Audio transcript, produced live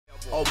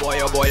Oh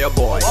boy, oh boy, oh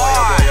boy.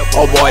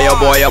 Oh boy, oh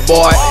boy, oh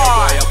boy.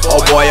 Oh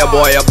boy, oh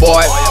boy, oh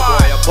boy.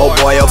 Oh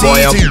boy, oh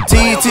boy, oh boy.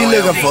 TT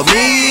looking for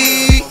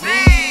me.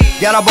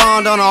 Got a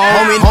bond on a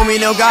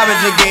homie, no garbage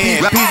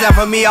again. Peace out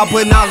for me, I'll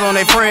put knobs on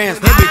their friends.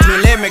 In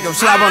between leg, make them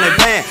slap on their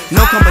pan.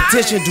 No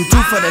competition, do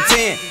 2 for the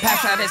 10.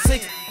 Pass out at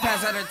 6,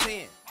 pass out at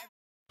 10.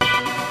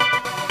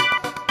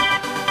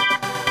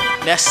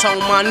 That's on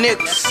my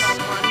niggas.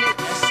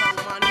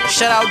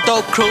 Shout out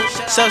Dope Crew,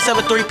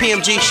 773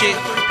 PMG shit.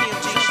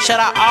 Shout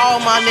out all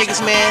my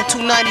niggas, man.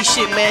 290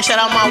 shit, man. Shout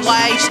out my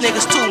YH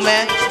niggas too,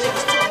 man.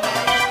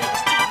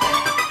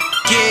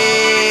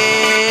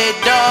 Get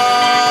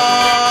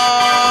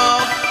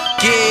dog,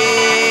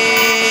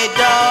 get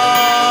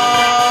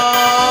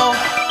dog,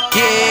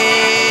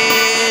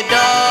 get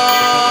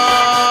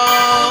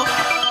dog,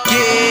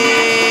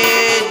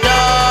 get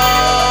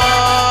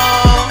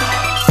dog.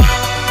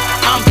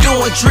 I'm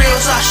doing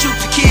drills, I shoot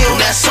to kill,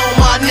 that's on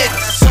my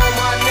niggas.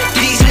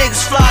 These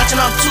niggas flogging,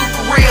 I'm too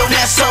for real,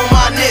 that's on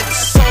my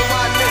niggas.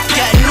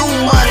 Got new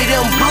money,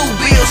 them blue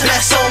bills,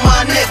 that's on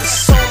my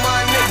niggas.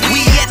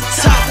 We at the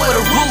top where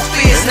the roof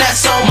is,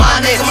 that's on my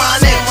niggas.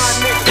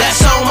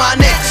 That's on my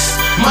niggas.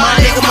 My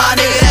nigga,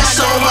 that's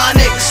on my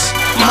niggas.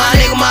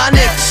 My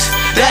niggas.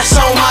 That's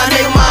on my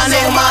nigga, my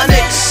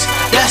niggas.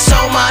 That's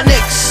on my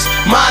niggas.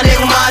 My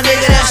nigga,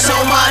 that's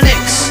on my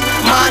niggas.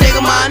 My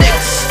niggas.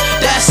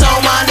 That's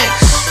on my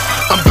niggas.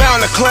 I'm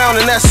bound to clown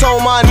and that's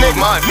on my nigga.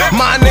 My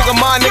nigga,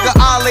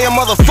 I'll lay a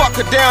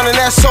motherfucker down and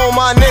that's on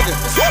my nigga.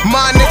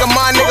 My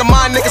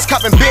niggas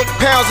copping big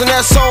pounds and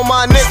that's on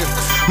my nigga.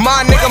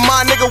 My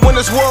nigga, when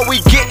this war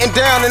we getting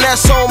down and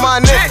that's on my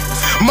nigga.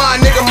 My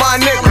nigga,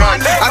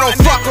 I don't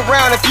fuck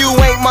around if you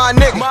ain't my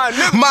nigga.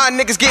 My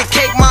niggas get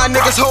cake, my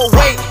niggas hold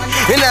weight,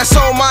 and that's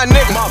on my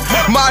nigga.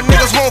 My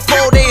niggas won't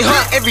fold, they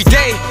hunt every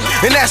day,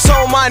 and that's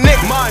on my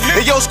nigga.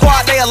 And your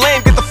squad, they a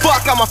lame, get the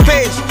fuck out my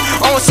face.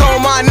 Oh, it's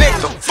on my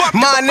nigga.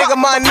 My nigga.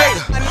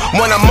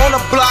 When I'm on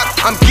the block,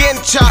 I'm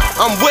getting chopped,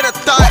 I'm with a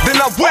thought, then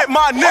I'm with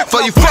my nigga. For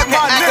you fucking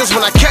actors,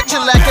 when I catch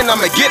you lacking,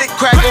 I'ma get it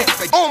cracking.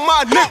 On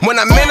my nigga. When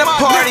I'm in a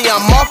party,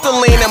 I'm off the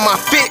lean and my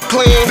fit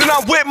clean, then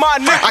I'm with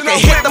my nigga. I can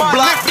hit the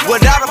block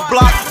without a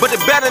block, but they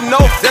better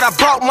know that I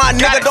brought my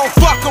nigga. Don't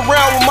fuck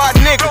around with my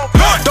nigga.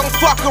 Don't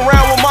fuck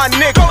around with my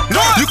nigga.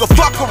 You can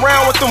fuck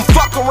around with them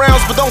fuck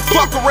arounds, but don't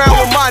fuck around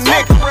with my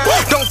nigga.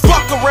 Don't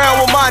fuck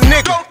around with my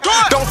nigga.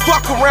 Don't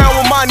fuck around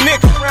with my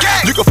nigga.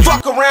 You can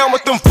fuck around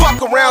with them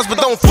fuck arounds, but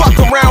don't fuck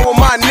around with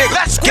my nigga.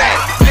 Let's go.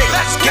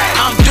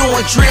 I'm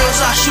doing drills,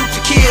 I shoot to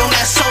kill,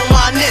 that's on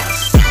my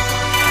niggas.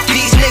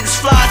 These niggas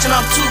flogging,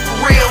 I'm too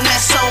for real,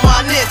 that's on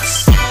my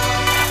niggas.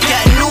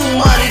 Got new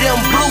money, them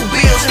blue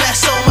bills, and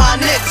that's on my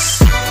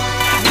niggas.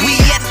 We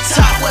at the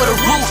top where the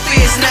roof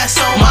is, and that's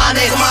on my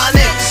niggas.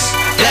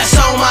 That's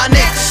on my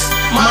niggas.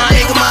 My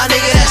nigga,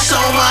 that's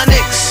on my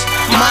niggas.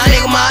 My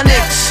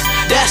niggas.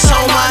 That's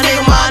on my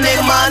nigga, my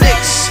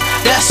niggas.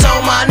 That's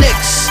on my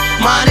niggas.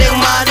 My nigga,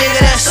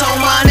 that's on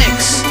my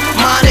niggas.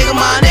 My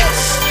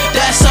niggas.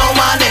 That's on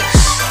my niggas.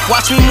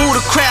 Watch me move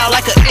the crowd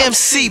like a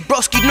MC.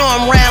 Broski know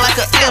I'm round like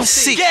a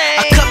MC.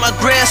 I cut my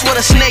grass where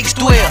the snakes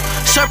dwell.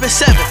 Serpent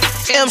 7,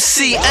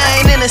 MC. I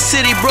ain't in the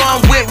city, bro.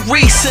 I'm with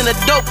Reese in a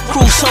dope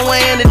crew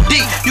somewhere in the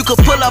deep. You can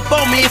pull up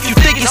on me if you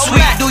think it's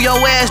sweet. Do your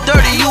ass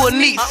dirty, you a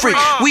neat freak.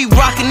 We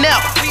rockin'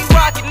 out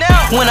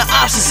when the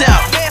ops is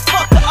out.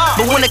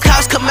 But when the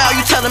cops come out,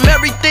 you tell them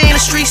everything the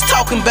streets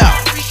talking about.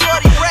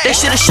 They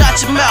should've shot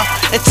your mouth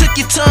and took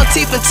your tongue,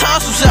 teeth, and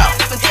tonsils out.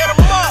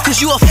 Cause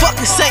you a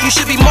fucking saint, you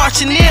should be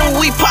marching in when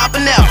we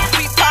popping out.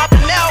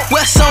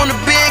 West on the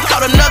bed,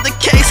 caught another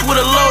case with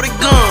a loaded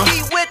gun.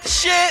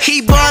 He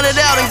bonded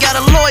out and got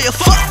a lawyer,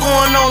 fuck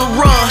going on the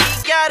run.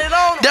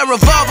 That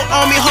revolver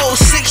on me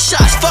holds 6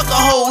 shots, fuck a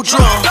whole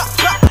drum.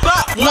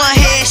 One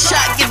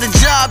headshot, get the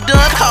job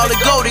done, call it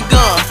golden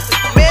gun.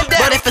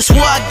 But if it's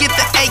war, I get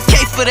the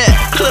AK for that.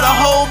 Clear the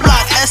whole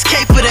block,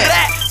 SK for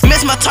that.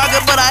 Miss my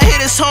target, but I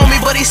hit his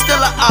homie, but he's still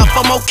a op,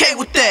 I'm okay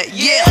with that,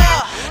 yeah.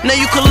 Now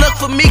you can look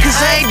for me, cause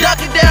I ain't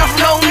ducking down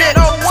from no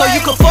nigga. So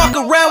you can fuck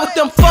around with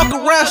them fuck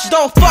arounds, just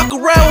don't fuck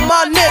around with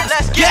my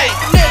niggas.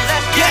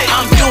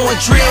 I'm doing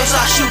drills,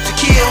 I shoot to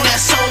kill,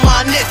 that's on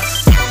my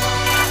niggas.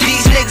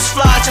 These niggas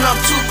flogging,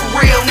 I'm too for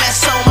real,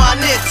 that's on my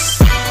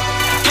niggas.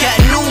 Got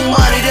new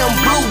money, them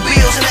blue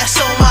bills, and that's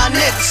on my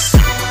niggas.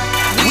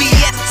 We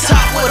at the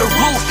top where the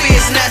roof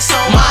is, and that's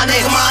on my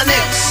niggas.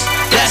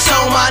 That's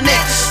on my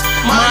niggas.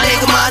 My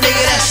nigga,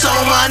 that's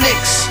on my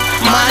niggas.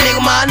 My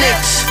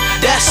niggas.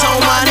 That's on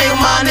my niggas.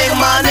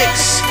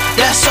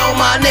 That's on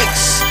my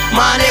niggas.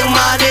 My nigga,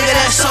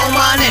 that's on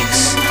my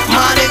niggas.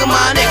 My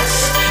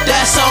niggas.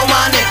 That's on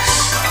my niggas.